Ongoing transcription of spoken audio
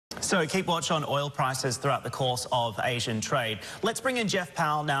So keep watch on oil prices throughout the course of Asian trade. Let's bring in Jeff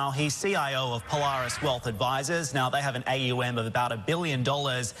Powell now. He's CIO of Polaris Wealth Advisors. Now, they have an AUM of about $1 billion,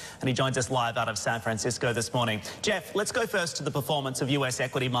 and he joins us live out of San Francisco this morning. Jeff, let's go first to the performance of US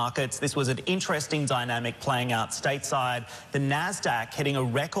equity markets. This was an interesting dynamic playing out stateside. The NASDAQ hitting a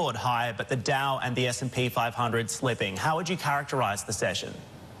record high, but the Dow and the S&P 500 slipping. How would you characterize the session?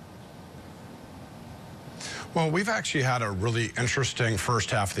 Well, we've actually had a really interesting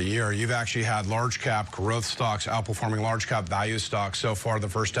first half of the year. You've actually had large cap growth stocks outperforming large cap value stocks so far the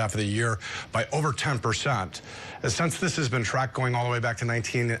first half of the year by over 10%. And since this has been tracked going all the way back to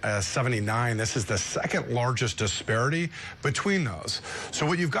 1979, this is the second largest disparity between those. So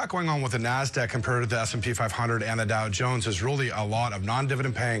what you've got going on with the NASDAQ compared to the S&P 500 and the Dow Jones is really a lot of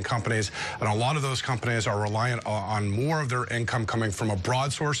non-dividend paying companies, and a lot of those companies are reliant on more of their income coming from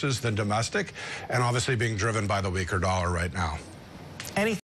abroad sources than domestic, and obviously being driven by the weaker dollar right now.